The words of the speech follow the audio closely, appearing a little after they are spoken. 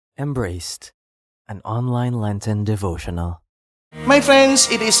Embraced, an online Lenten devotional. My friends,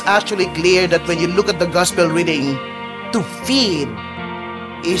 it is actually clear that when you look at the gospel reading, to feed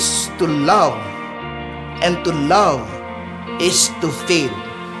is to love, and to love is to feed.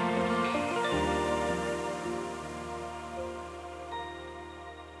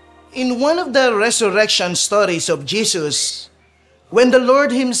 In one of the resurrection stories of Jesus, when the Lord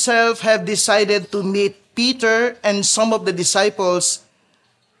himself have decided to meet Peter and some of the disciples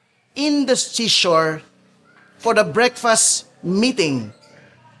in the seashore for the breakfast meeting,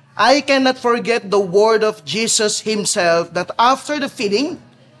 I cannot forget the word of Jesus himself that after the feeding,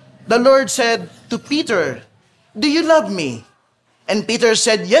 the Lord said to Peter, "Do you love me?" And Peter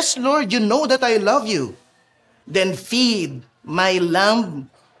said, "Yes, Lord, you know that I love you." "Then feed my lamb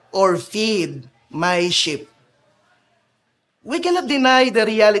or feed my sheep." We cannot deny the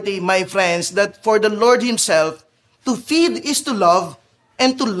reality, my friends, that for the Lord himself, to feed is to love,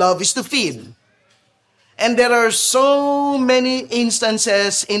 and to love is to feed. And there are so many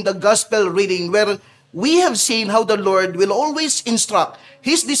instances in the gospel reading where we have seen how the Lord will always instruct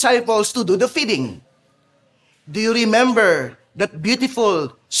his disciples to do the feeding. Do you remember that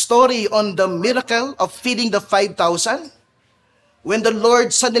beautiful story on the miracle of feeding the 5,000? When the Lord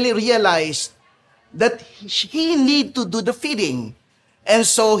suddenly realized that he need to do the feeding. And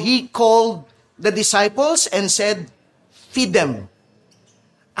so he called the disciples and said, "Feed them."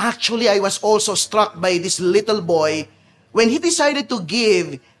 Actually, I was also struck by this little boy when he decided to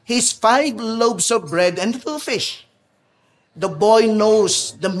give his 5 loaves of bread and 2 fish. The boy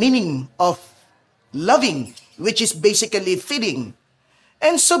knows the meaning of loving, which is basically feeding.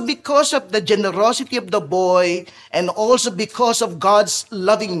 And so because of the generosity of the boy and also because of God's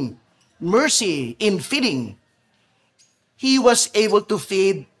loving mercy in feeding, he was able to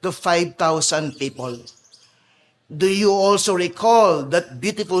feed the 5,000 people. Do you also recall that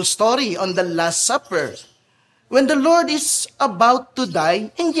beautiful story on the Last Supper? When the Lord is about to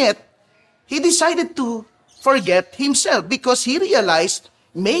die, and yet, he decided to forget himself because he realized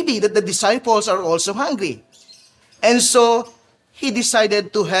maybe that the disciples are also hungry. And so, he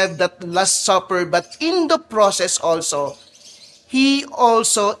decided to have that Last Supper, but in the process also, he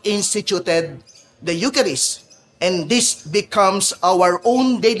also instituted the Eucharist. And this becomes our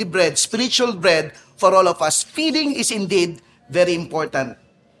own daily bread, spiritual bread, for all of us. Feeding is indeed very important.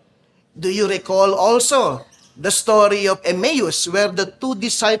 Do you recall also the story of Emmaus where the 2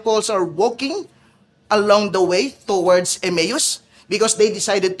 disciples are walking along the way towards Emmaus because they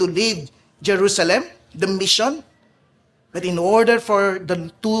decided to leave Jerusalem, the mission? But in order for them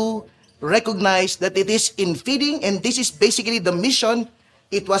to recognize that it is in feeding and this is basically the mission,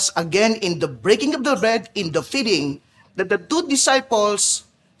 it was again in the breaking of the bread, in the feeding, that the 2 disciples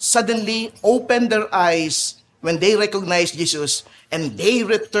suddenly opened their eyes when they recognized Jesus and they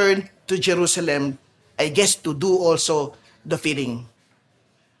returned to Jerusalem, I guess to do also the feeding.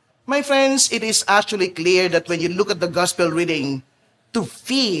 My friends, it is actually clear that when you look at the gospel reading, to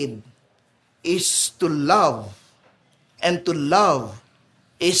feed is to love, and to love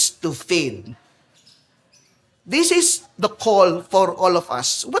is to feed. This is the call for all of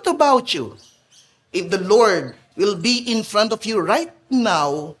us. What about you? If the Lord will be in front of you right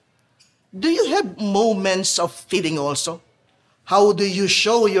now, do you have moments of feeding also? How do you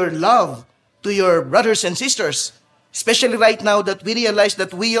show your love to your brothers and sisters? Especially right now that we realize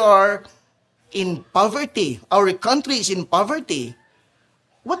that we are in poverty. Our country is in poverty.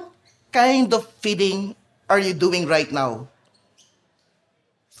 What kind of feeding are you doing right now?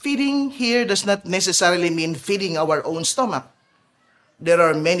 Feeding here does not necessarily mean feeding our own stomach. There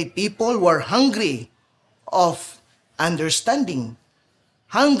are many people who are hungry of understanding,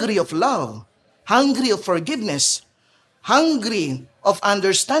 hungry of love, hungry of forgiveness, hungry of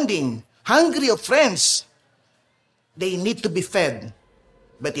understanding, hungry of friends. They need to be fed.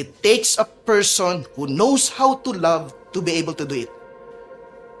 But it takes a person who knows how to love to be able to do it.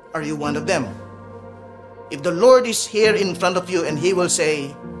 Are you one of them? If the Lord is here in front of you and He will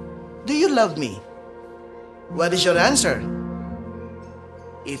say, "Do you love me?" What is your answer?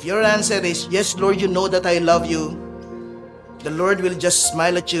 If your answer is, "Yes, Lord, you know that I love you," the Lord will just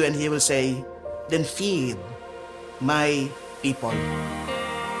smile at you and He will say, "Then feed my people."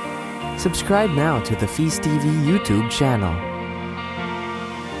 Subscribe now to the Feast TV YouTube channel